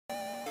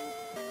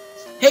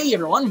Hey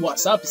everyone,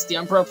 what's up? It's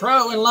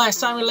TheUnproPro, and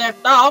last time we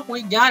left off,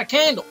 we got a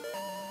candle.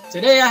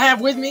 Today I have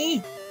with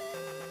me...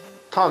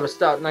 Thomas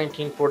Stout,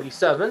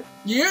 1947.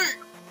 Yeah!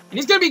 And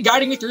he's gonna be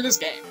guiding me through this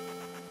game.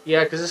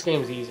 Yeah, because this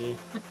game's easy.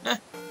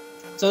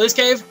 So this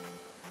cave?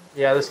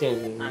 Yeah, this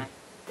game's easy.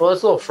 Well,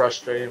 it's a little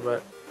frustrating,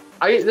 but...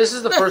 This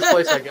is the first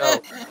place I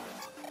go.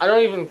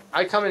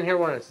 I come in here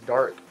when it's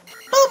dark.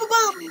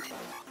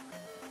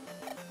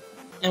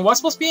 And what's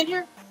supposed to be in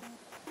here?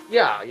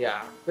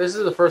 Yeah. This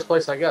is the first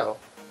place I go.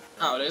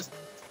 Oh, it is?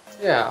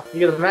 Yeah, you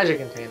get a magic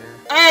container.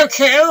 Oh,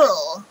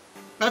 cool!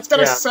 That's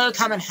gonna so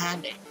come in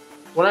handy.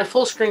 When I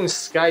full screen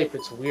Skype,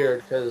 it's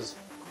weird, because,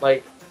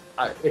 like,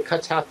 it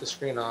cuts half the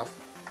screen off.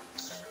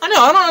 I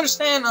know, I don't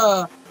understand,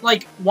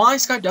 like, why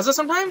Skype does it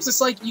sometimes.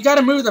 It's like, you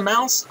gotta move the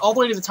mouse all the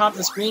way to the top of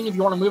the screen if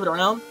you want to move it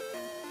around.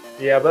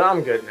 Yeah, but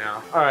I'm good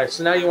now. Alright,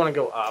 so now you want to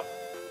go up.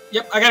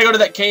 Yep, I gotta go to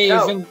that cave.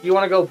 No, and... you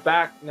want to go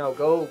back. No,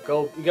 go.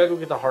 You gotta go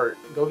get the heart.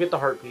 Go get the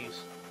heart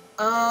piece.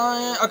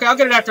 Okay, I'll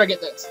get it after I get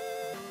this.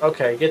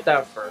 Okay, get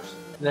that first.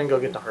 And then go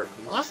get the heart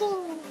piece.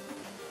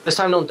 This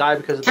time don't die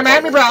because of Come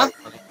at me, brah.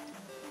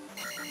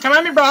 Come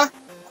at me, brah.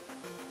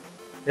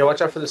 Yeah,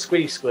 watch out for the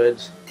squiddy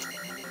squids.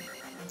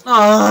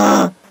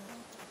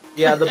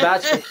 Yeah, the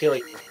bats will kill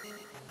you.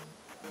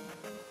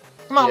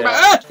 Come on,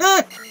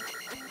 brah.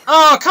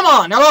 Oh, come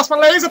on. I lost my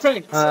laser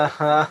penis.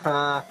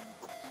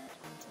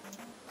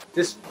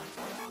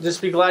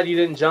 Just be glad you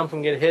didn't jump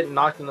and get hit and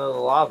knocked into the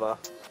lava.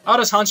 I'll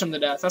just hunch him to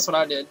death. That's what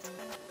I did.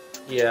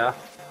 Yeah.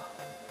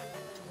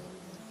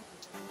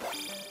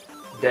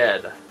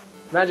 Dead.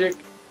 Magic.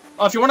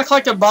 Oh, if you want to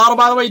collect a bottle,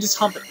 by the way, just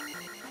hump it.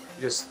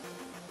 Just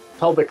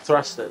pelvic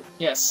thrust it.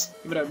 Yes.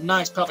 Give it a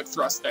nice pelvic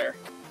thrust there.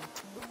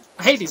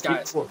 I hate these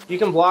guys. You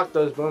can block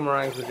those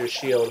boomerangs with your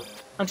shield.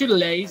 I'm too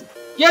lazy.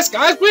 Yes,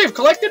 guys, we've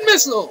collected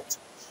missiles.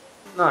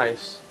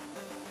 Nice.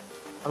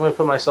 I'm gonna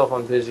put myself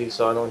on busy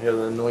so I don't hear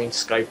the annoying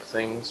Skype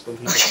things when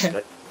people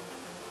Skype.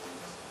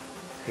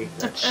 I hate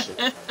that shit.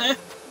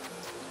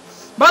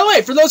 By the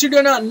way, for those who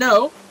do not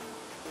know,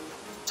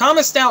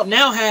 Thomas Stout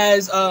now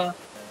has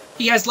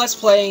he has a Let's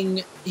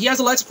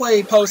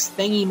Play post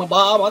thingy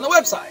mabob on the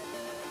website.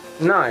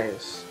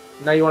 Nice.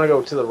 Now you want to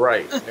go to the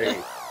right. There you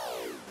go.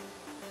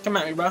 Come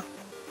at me, bro.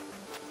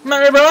 Come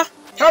at me, bro.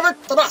 Cover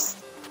the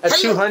bus. At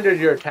 200,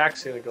 your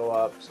attack's gonna go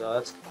up, so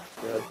that's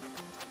good.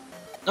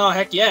 Oh,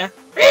 heck yeah.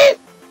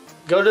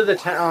 Go to the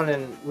town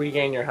and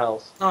regain your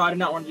health. Oh, I did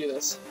not want to do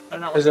this.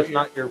 Because if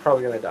not, you're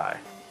probably gonna die.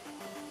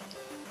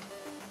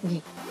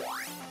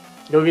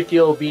 Go get the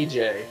old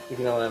BJ, if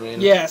you know what I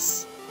mean.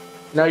 Yes.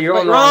 No, you're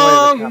on the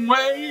wrong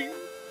way.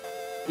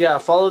 Yeah,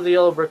 follow the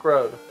yellow brick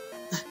road.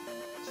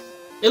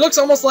 It looks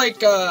almost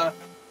like, Yep,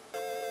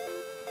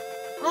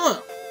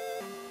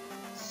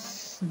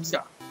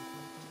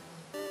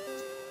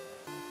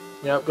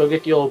 go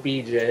get the old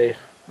BJ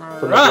from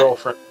the Alright.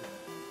 girlfriend.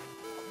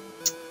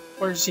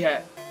 Where's she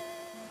at?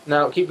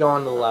 No, keep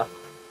going to the left.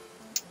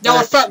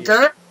 Y'all fuck,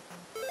 girl.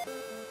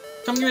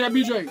 Come give me that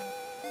BJ.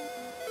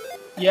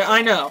 Yeah,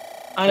 I know.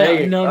 I know.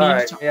 Hey, no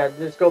need to. Yeah,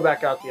 just go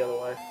back out the other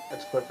way.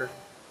 That's quicker.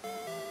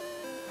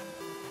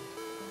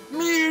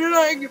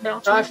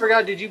 Oh, I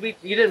forgot. You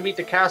didn't beat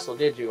the castle,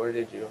 did you, or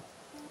did you?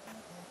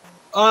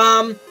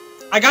 I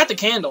got the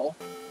candle.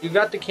 You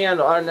got the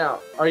candle.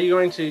 Now, are you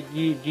going to?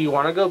 Do you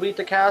want to go beat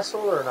the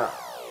castle or not?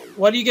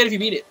 What do you get if you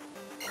beat it?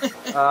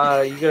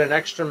 You get an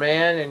extra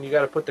man, and you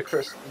got to put the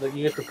crystal.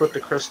 You have to put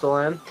the crystal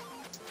in.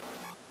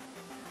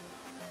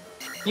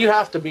 You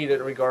have to beat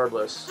it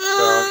regardless.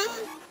 So.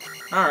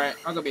 All right,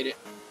 I'll go beat it.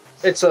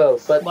 It's a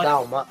but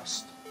thou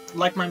must.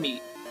 Like my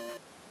meat.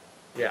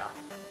 Yeah.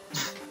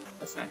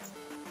 That's nice.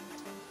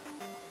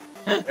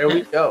 There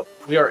we go.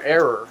 We are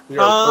error. We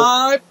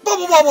are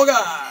bubble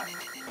guy.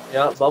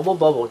 Yeah,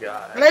 bubble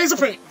guy. Laser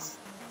penis.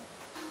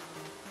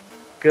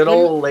 Good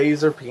old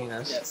laser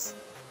penis. Yes.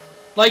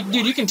 Like,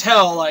 dude, you can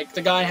tell like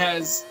the guy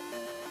has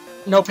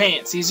no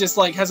pants. He's just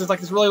like has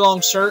this really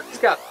long shirt. He's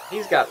got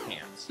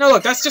pants. No,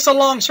 look, that's just a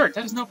long shirt.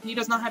 He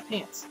does not have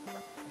pants.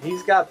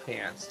 He's got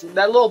pants.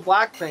 That little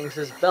black thing's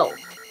his belt.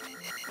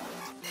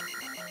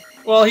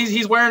 Well,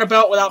 he's wearing a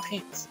belt without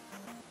pants.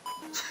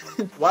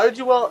 Why did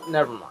you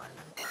never mind.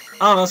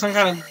 I don't know, some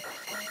kind of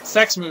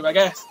sex move, I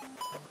guess.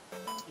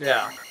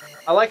 Yeah.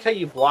 I like how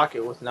you block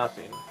it with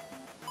nothing.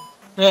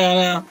 Yeah, I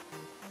know.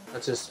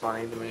 That's just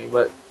funny to me,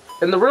 but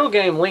in the real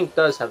game, Link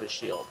does have a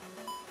shield.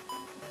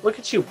 Look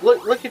at you.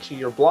 Look at you.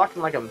 You're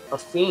blocking like a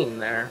fiend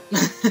there.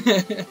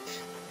 Yeah,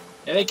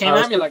 they came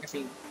at me like a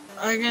fiend.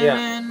 I came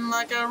in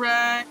like a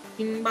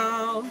wrecking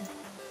ball.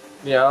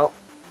 Yeah.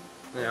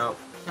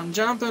 I'm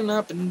jumping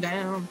up and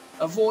down,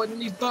 avoiding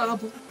these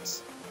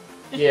bubbles.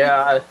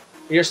 Yeah,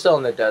 you're still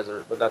in the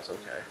desert, but that's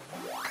okay.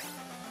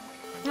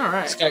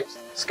 Alright.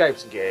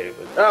 Skype's gay,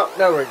 but... Oh,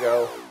 there we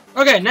go.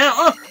 Okay,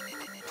 now...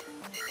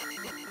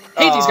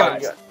 Hate these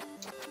guys.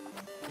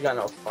 You got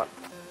no fun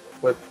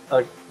with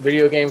a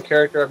video game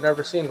character I've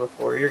never seen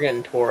before. You're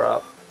getting tore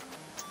up.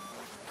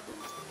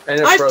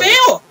 And I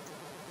fail!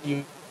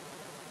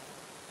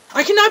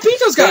 I cannot beat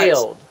those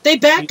guys! They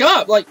back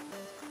up, like...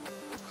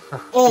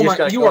 Oh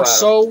my, you are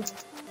so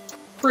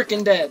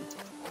freaking dead.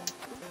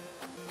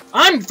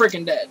 I'm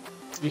freaking dead.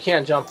 You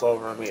can't jump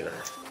over him either.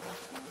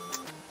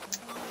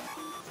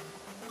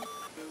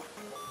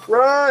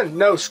 Run!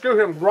 No, screw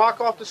him.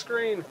 Rock off the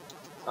screen.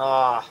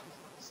 Ah.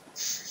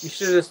 You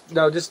should just...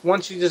 No, just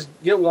once you just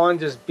get one,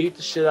 just beat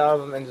the shit out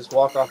of him and just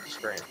walk off the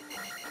screen.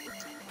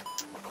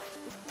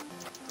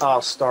 Oh,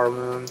 Star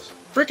Moons.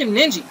 Freaking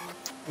Ninja.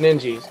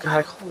 Ninjas. God,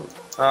 I call them...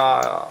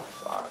 Oh,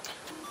 fuck.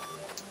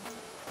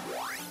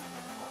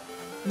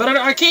 But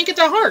I can't get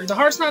that heart. The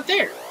heart's not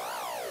there.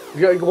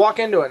 You gotta walk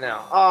into it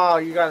now. Oh,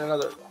 you got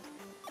another...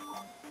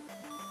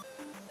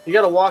 You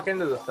gotta walk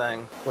into the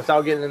thing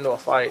without getting into a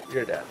fight.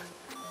 You're dead.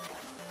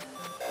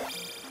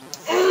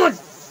 I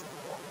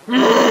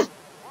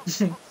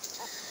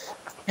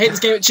hate this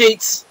game, it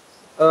cheats.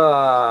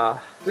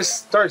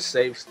 Just start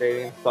save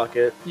stating. Fuck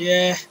it.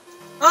 Yeah.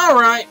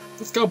 Alright,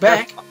 let's go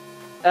back.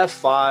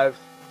 F5.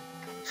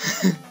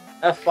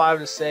 F5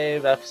 to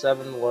save,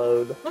 F7 to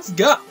load. Let's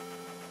go.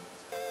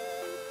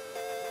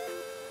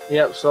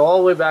 Yep, so all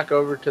the way back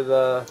over to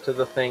the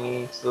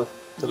thingy, to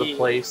the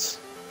place.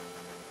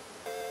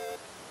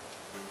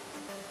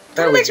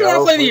 Kind of makes me want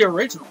to play the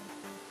original.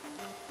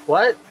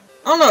 What?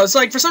 I don't know, it's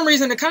like, for some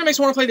reason, it kind of makes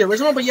me want to play the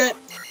original, but yet,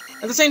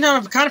 at the same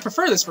time, I kind of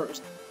prefer this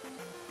version.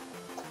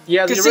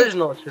 Yeah, the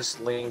original is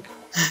just Link.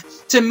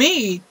 To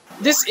me,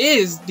 this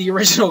is the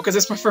original, because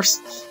it's my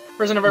first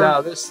version I've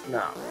ever...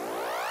 No.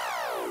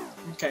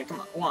 Okay, come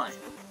on, why?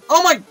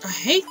 Oh my, I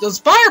hate those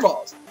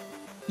fireballs!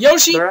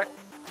 Yoshi!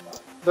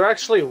 They're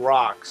actually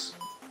rocks.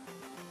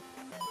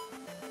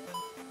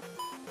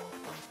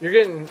 You're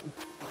getting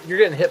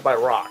hit by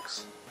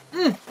rocks.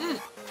 Kind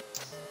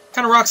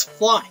of rocks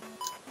fly.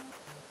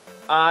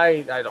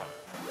 I don't.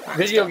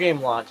 Video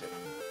game logic.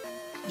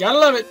 Gotta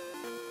love it.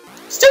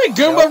 Stupid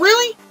Goomba,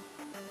 really?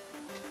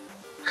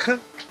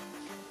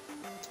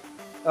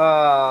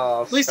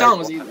 At least that one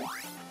was easy.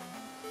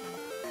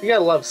 You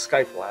gotta love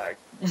Skype lag.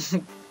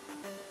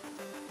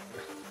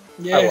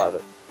 Yeah. I love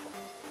it.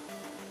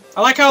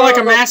 I like how like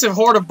a massive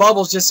horde of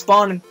bubbles just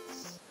spawned in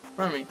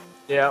front of me.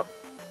 Yeah.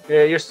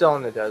 Yeah, you're still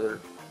in the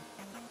desert.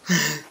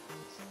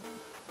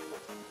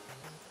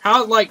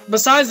 How, like,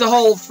 besides the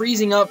whole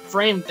freezing up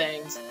frame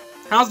things,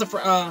 how's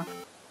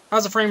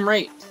the frame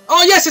rate?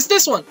 Oh yes, it's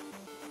this one.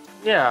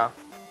 Yeah.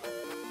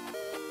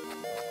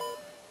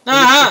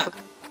 Aha!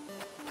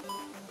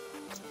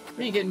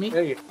 Are you getting me?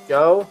 There you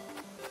go.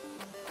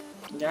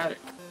 Got it.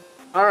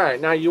 All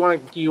right, now you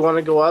want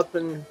to go up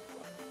and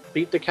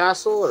beat the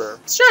castle, or?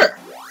 Sure.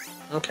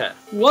 Okay.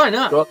 Why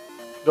not? Go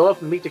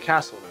up and beat the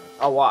castle. Then.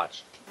 I'll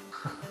watch.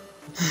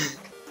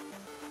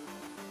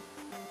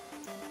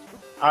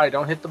 All right,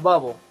 don't hit the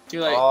bubble. Too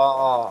late.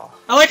 Oh.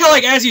 I like how,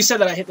 like, as you said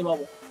that, I hit the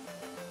bubble.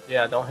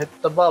 Yeah, don't hit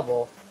the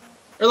bubble.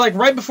 Or like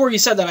right before you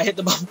said that, I hit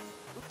the bubble.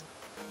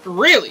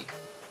 Really?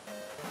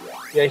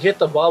 Yeah, you hit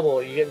the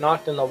bubble, you get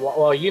knocked in the wall.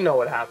 Well, you know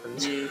what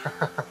happens. Yeah.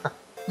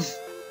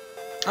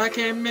 I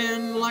came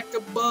in like a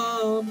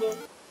bubble.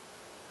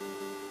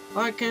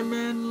 I came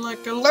in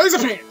like a laser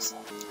pants.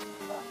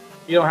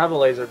 You don't have a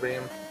laser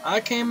beam.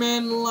 I came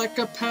in like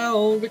a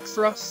pelvic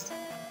thrust.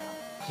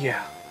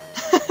 Yeah.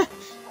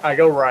 I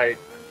go right.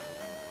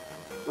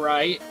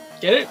 Right.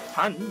 Get it?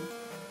 Pun.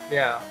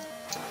 Yeah.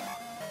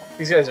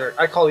 These guys are...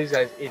 I call these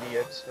guys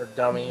idiots or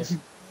dummies.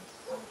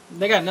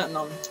 They got nothing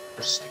on them.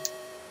 They're stupid.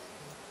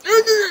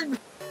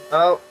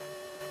 Oh.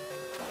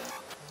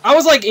 I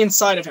was like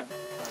inside of him.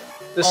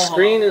 The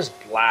screen is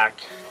black.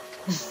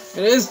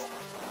 It is?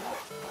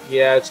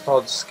 Yeah, it's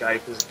called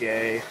Skype is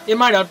gay. It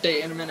might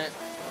update in a minute.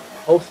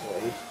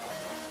 Hopefully.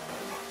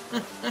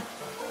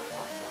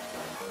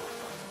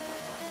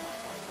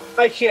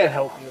 I can't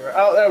help you.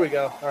 Oh, there we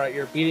go. Alright,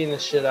 you're beating the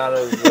shit out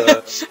of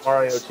the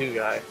Mario 2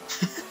 guy.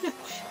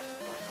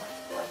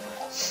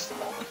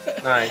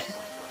 Nice.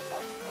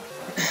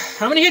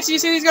 How many hits do you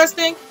see these guys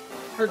think?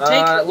 Or take?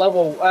 I have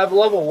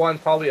level 1,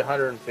 probably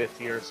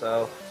 150 or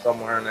so.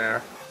 Somewhere in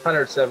there.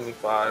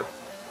 175.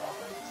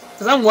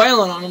 Because I'm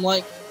wailing on them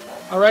like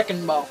a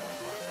wrecking ball.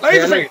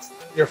 Yeah,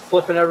 you're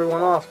flipping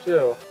everyone off,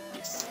 too.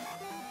 Yes.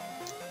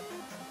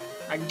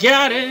 I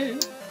got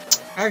it.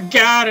 I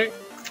got it.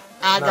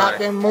 I got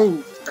them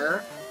moves,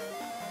 sir.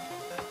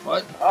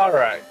 What?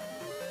 Alright.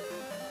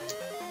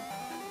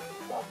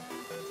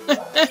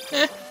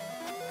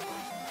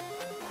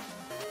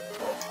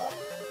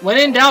 When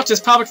in doubt,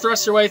 just pelvic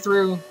thrust your way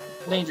through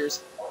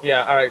dangers.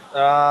 Yeah, alright.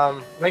 I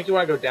think you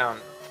want to go down.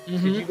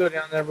 Did you go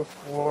down there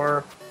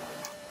before?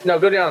 No,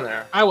 go down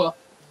there. I will.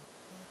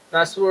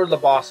 That's where the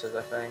boss is,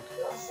 I think.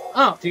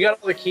 Oh. Do you got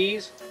all the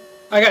keys?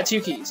 I got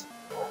 2 keys.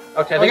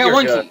 Okay, I got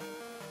 1 good. key.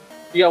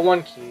 You got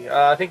 1 key.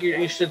 I think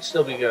you should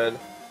still be good.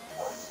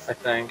 I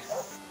think.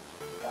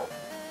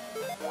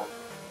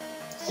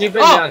 You've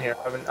been down here.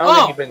 I don't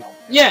think you've been...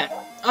 Yeah.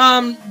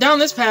 Down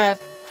this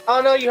path. Oh,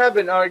 no, you have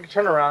been. Oh,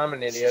 turn around. I'm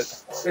an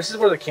idiot. This is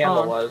where the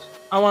candle was.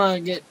 I want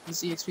to get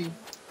this EXP.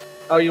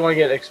 Oh, you want to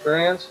get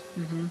experience?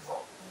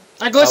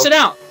 I glitched it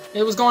out.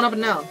 It was going up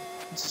and down.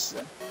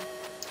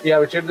 Yeah,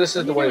 but this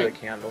is the way to the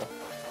candle.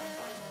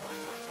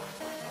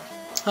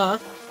 Huh?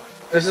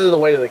 This is the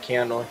way to the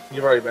candle.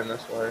 You've already been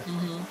this way.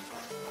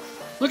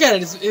 Look at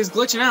it. It's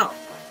glitching out.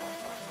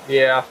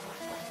 Yeah.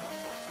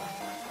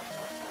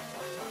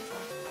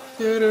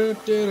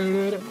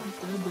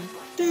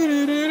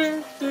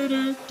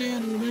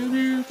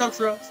 Talk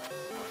for us.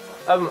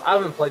 I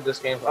haven't played this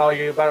game. Oh,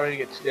 you're about ready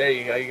to get. There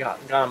you go. You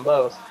got them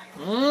both.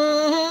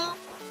 Mm-hmm.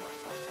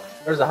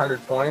 There's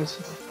 100 points.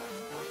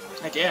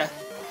 Heck yeah.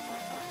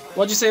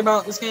 What'd you say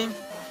about this game?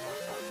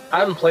 I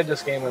haven't played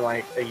this game in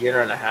like a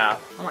year and a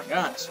half. Oh my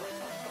gosh.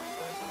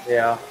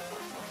 Yeah.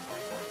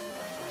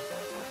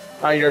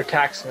 Your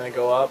attack's gonna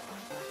go up.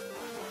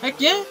 Heck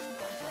yeah.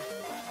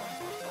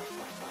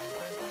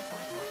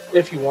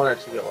 If you want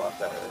it to go up,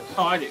 that is.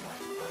 Oh, I do.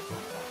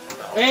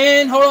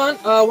 And hold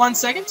on 1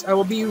 second. I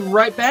will be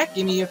right back.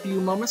 Give me a few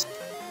moments.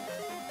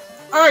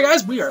 Alright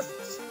guys, we are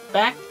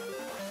back.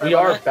 We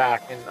are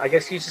back, and I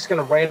guess he's just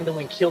gonna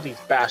randomly kill these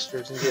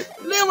bastards and get...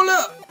 Level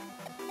up!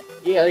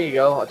 Yeah, there you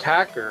go.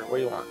 Attack, or what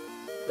do you want?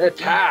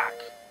 Attack!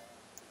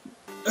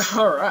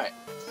 Alright.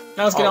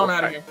 Now let's get on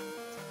out of here.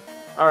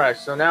 Alright,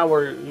 so now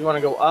you want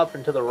to go up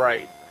and to the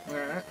right.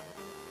 Alright.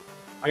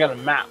 I got a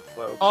map,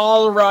 folks.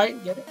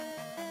 Alright, get it?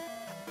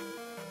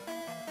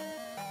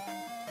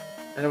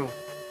 And then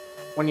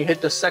when you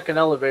hit the second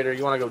elevator,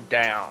 you want to go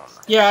down.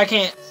 Yeah, I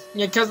can't.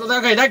 Yeah, because,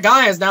 okay, that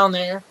guy is down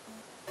there.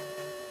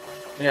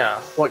 Yeah,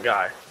 what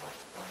guy?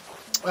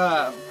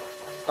 Oh,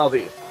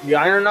 the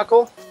Iron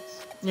Knuckle?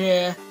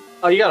 Yeah.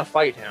 Oh, you gotta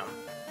fight him.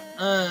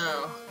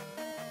 Oh.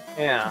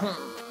 Yeah.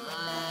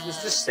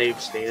 Just save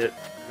state it,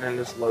 and then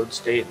just load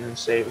state, and then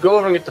save. Go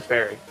over and get the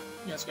ferry.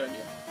 Yeah, that's a good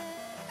idea.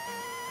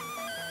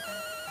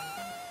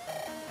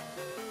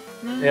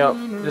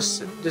 Yep,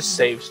 just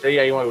save state.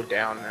 Yeah, you want to go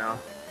down now.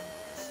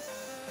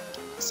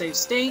 Save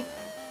state.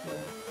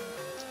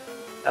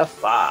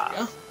 F5.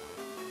 Yeah.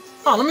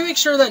 Oh, let me make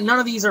sure that none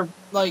of these are,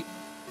 like...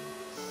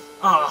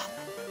 Ah.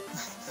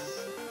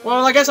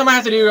 Well, I guess I might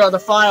have to do the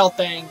file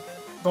thing.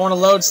 Going to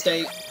load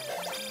state.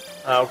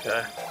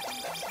 Okay.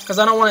 Because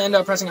I don't want to end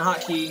up pressing a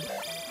hotkey.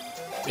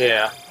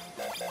 Yeah.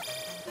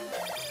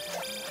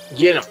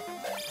 Get him.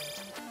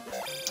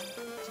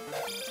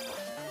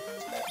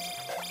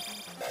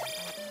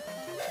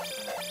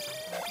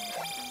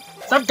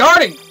 Stop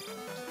guarding!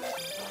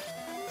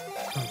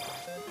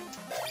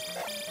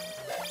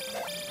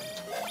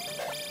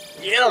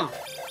 Get him.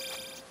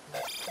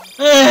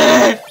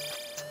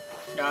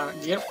 Got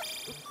it. Get him.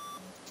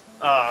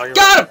 Oh,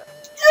 Got him!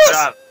 Yes!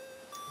 Got him.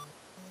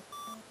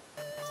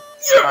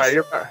 Yes! Alright,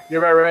 you're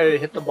about ready to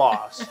hit the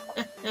boss.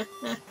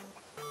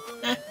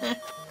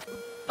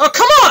 Oh,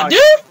 come on,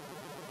 dude!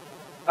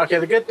 Okay,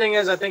 the good thing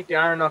is I think the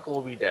Iron Knuckle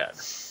will be dead.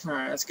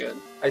 Alright, that's good.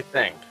 I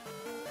think.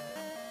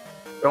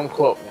 Don't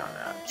quote me on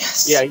that.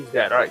 Yes! Yeah, he's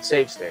dead. Alright,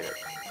 save state it.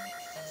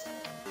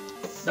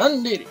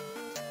 Done did it.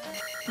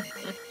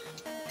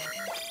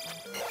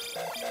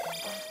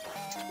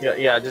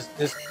 Yeah,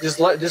 just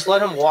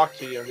let him walk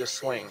to you and just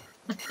swing.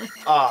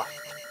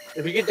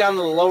 If you get down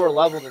to the lower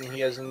level than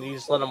he is, and you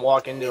just let him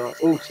walk into him.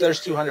 Ooh, there's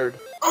 200.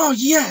 Oh,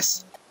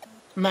 yes!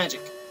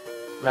 Magic.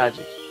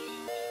 Magic.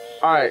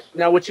 Alright,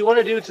 now what you want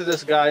to do to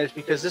this guy is,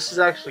 because this is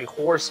actually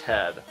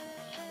Horsehead.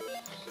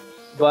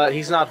 But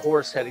he's not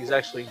Horsehead, he's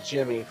actually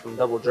Jimmy from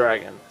Double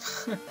Dragon.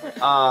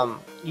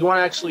 You want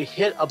to actually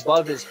hit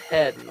above his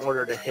head in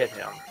order to hit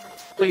him.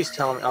 Please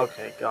tell me.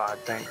 Okay, God,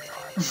 thank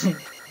God.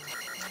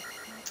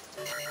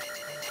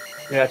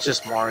 Yeah, it's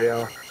just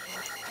Mario.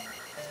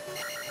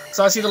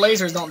 So I see the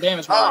lasers don't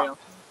damage Mario.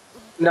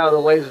 No, the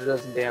laser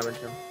doesn't damage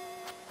him.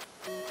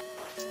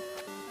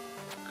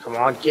 Come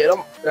on, get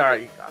him.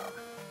 Alright, you got him.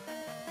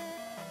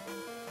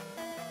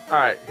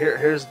 Alright,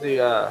 here's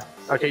the,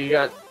 okay, you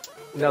got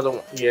another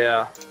one.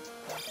 Yeah.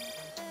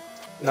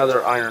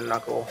 Another Iron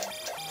Knuckle.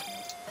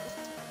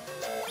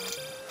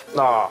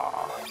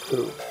 Aw,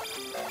 poop.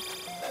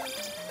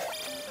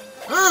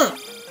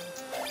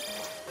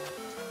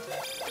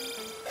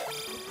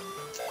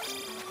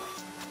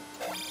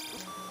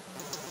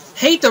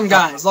 Hate them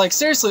guys. Like,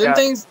 seriously, them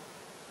things...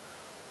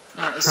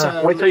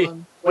 Alright,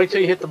 wait till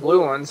you hit the blue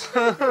ones.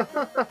 There's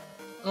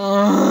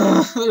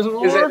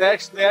more?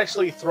 They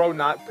actually throw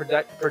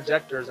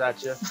projectors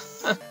at you.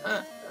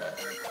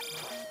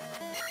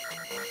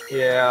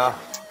 Yeah.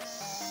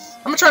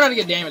 I'm gonna try not to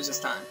get damaged this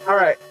time.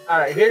 Alright.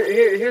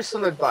 Here's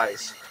some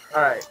advice.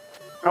 Alright.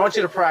 I want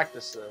you to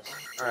practice this.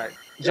 Alright.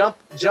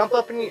 Jump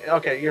up in the...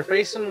 Okay, you're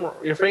facing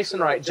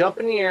right. Jump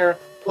in the air,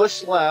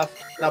 push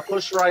left, now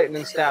push right, and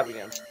then stab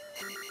again.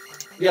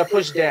 Yeah,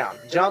 push down.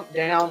 Jump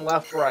down,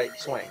 left, right,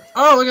 swing.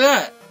 Oh, look at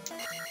that.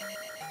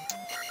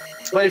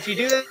 But if you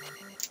do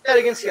that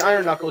against the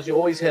Iron Knuckles, you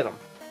always hit them.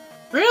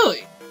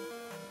 Really?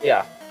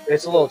 Yeah.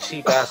 It's a little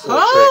cheap-ass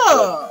little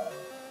trick.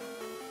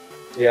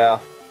 Yeah.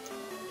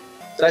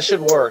 That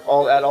should work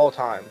at all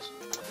times.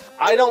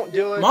 I don't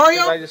do it.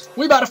 Mario,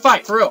 we about to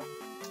fight, for real.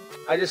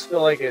 I just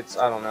feel like it's,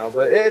 I don't know,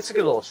 but it's a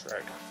good little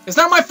trick. It's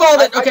not my fault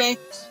that, okay,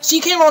 she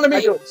came on to me.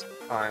 I do it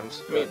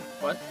sometimes. I mean,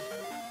 what?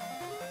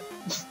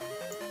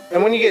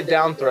 And when you get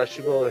down thrust,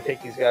 you'll be able to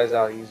take these guys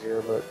out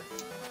easier, but...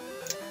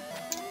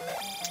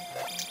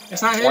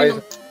 It's not hitting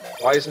him.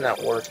 Why isn't that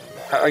working?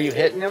 Are you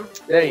hitting him?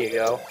 There you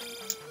go.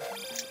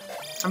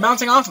 I'm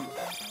bouncing off him.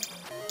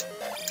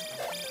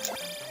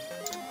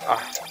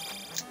 Ah,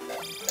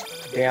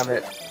 damn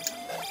it.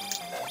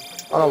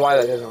 I don't know why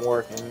that isn't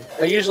working.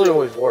 It usually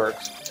always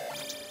works.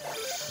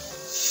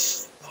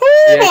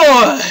 Oh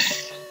Yeah. boy!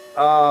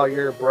 Oh,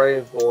 you're a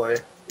brave boy.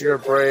 You're a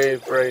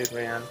brave, brave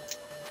man.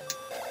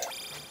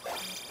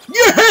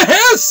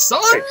 Yes,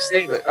 son! Alright,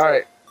 save it.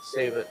 Alright,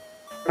 save it.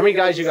 How many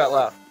guys you got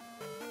left?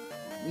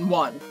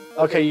 1.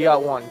 Okay, you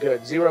got 1.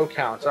 Good. 0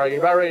 counts. Alright,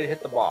 you're about ready to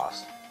hit the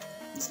boss.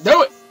 Let's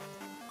do it!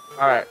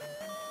 Alright.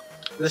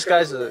 This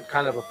guy's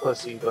kind of a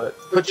pussy, but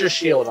put your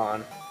shield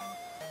on.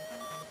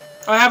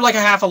 I have like a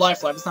half a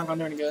life left. It's not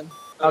gonna do any good.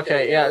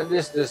 Okay, yeah,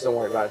 this don't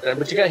worry about it.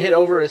 But you gotta hit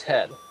over his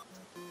head.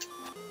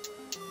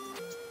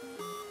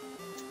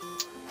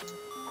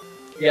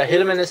 Yeah,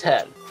 hit him in his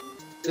head.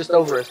 Just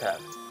over his head.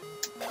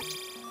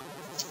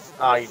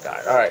 Oh, you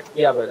died. Alright,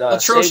 yeah, but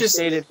Atrocious. save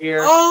stated here.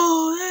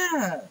 Oh,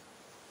 yeah!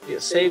 Yeah,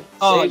 save.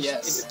 Oh, save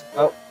yes. Stated.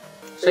 Oh,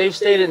 save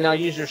stated, now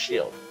use your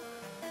shield.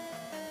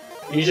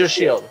 Use your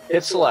shield.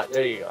 Hit select.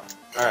 There you go.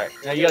 Alright,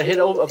 now you gotta hit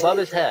above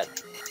his head.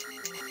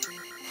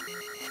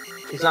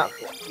 He's not.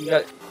 You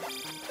got.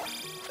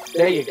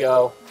 There you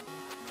go.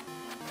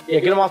 Yeah,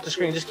 get him off the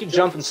screen. Just keep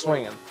jumping,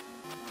 swinging.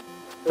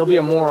 He'll be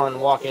a moron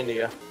and walk into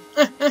you.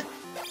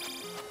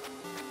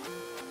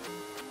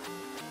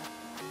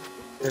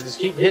 Just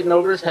keep hitting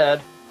over his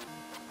head.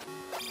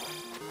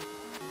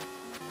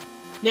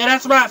 Yeah,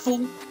 that's right,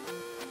 fool.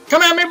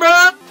 Come at me,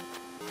 bro!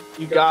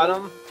 You got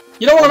him.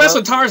 You don't want to mess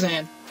with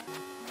Tarzan.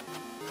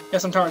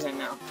 Yes, I'm Tarzan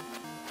now.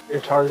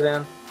 You're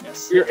Tarzan.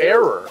 Yes. You're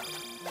Error.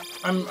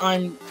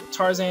 I'm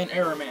Tarzan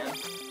Error Man.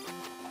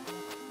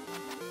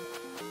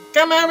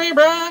 Come at me,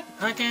 bro!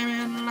 I came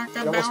in like a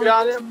You almost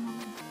got him?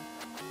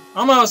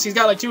 Almost. He's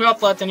got like 2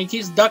 health left and he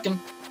keeps ducking.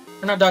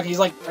 Or not ducking, he's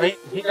like...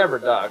 He never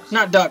ducks.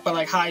 Not duck, but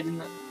like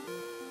hiding.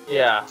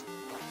 Yeah.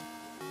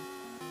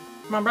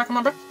 Come on, bro, come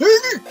on, bro.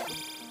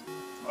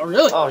 Oh,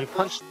 really? Oh, he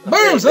punched.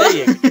 Boom, there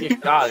son! you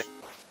got it.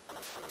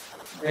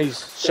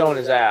 He's showing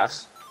his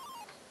ass.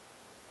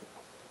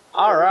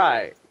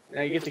 Alright.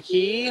 Now you get the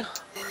key.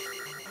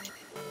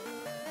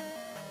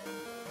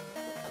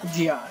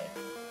 GI.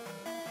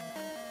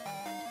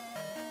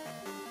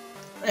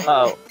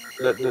 Oh,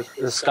 the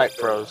Skype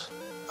froze.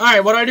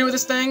 Alright, what do I do with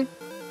this thing?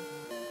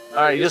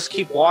 Alright, you just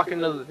keep walking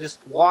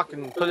just walk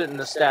and put it in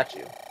the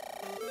statue.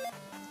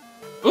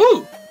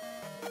 Ooh!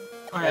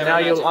 Alright, And now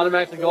you'll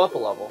automatically go up a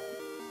level.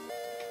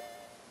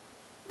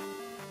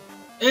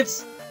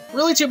 It's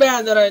really too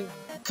bad that I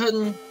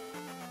couldn't...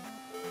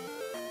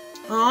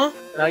 Huh?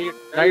 Now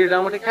you're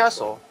done with the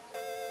castle.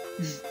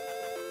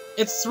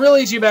 It's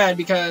really too bad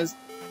because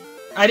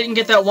I didn't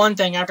get that one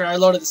thing after I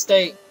loaded the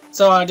state,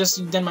 so I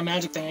just did my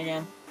magic thing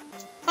again.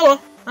 Oh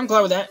well, I'm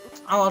glad with that.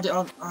 I'll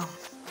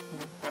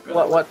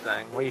What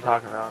thing? What are you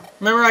talking about?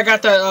 Remember I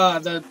got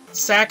the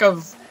sack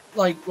of,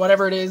 like,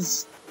 whatever it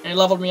is, and it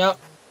leveled me up?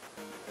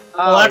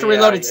 Well, after we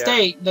loaded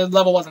state, the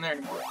level wasn't there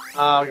anymore.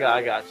 Oh,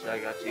 I got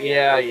you.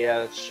 Yeah,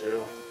 that's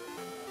true.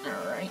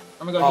 Alright,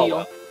 I'm gonna go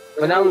heal.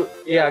 But now,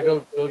 yeah,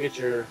 go get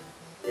your...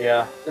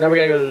 Yeah. Now we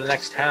gotta go to the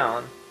next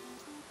town.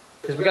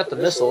 Because we got the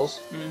missiles.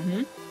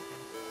 Mm-hmm.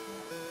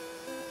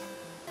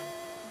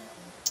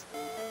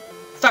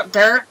 What's up,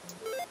 Garrett?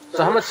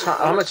 So how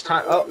much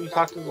time... Oh, you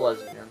talked to the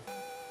lesbian.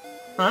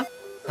 Huh?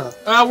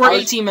 We're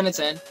 18 minutes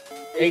in.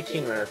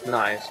 18 minutes,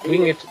 nice. We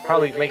can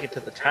probably make it to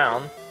the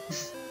town.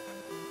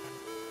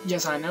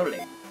 Yes, I know,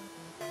 lady.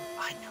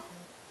 I know.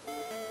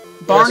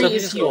 Barney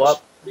is huge.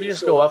 If you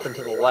just go up and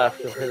to the left,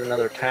 you'll hit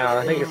another town.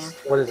 I think it's,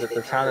 what is it,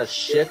 the town of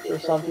shit or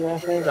something, I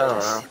think? I don't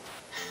know.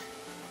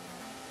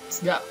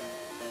 Yeah.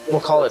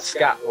 We'll call it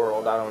Scat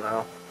World, I don't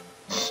know.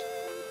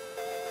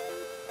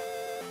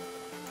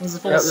 This is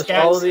full of Just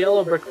follow the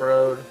yellow brick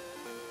road.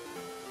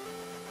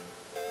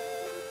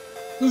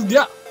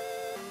 Yeah.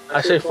 I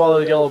say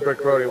follow the yellow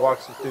brick road, he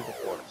walks through the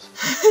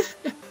forest.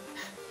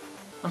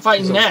 I'm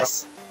fighting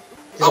Ness.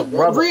 Oh,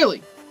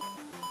 really?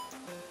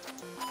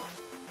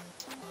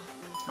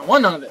 I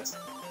want none of this.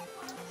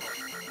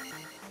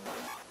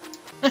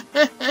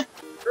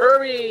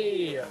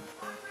 Kirby!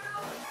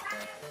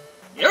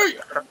 Yeah.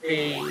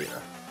 Kirby!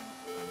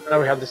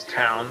 Now we have this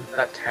town.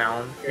 That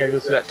town. You gotta go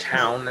through that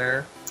town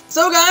there.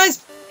 So,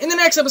 guys, in the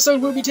next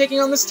episode, we'll be taking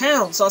on this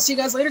town. So I'll see you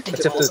guys later.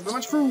 Thank you all so very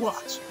much for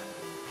watching.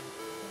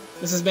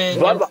 This has been...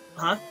 Bye-bye.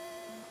 Huh?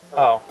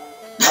 Oh.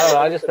 I don't know,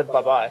 I just said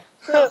bye-bye.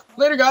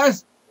 Later,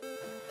 guys.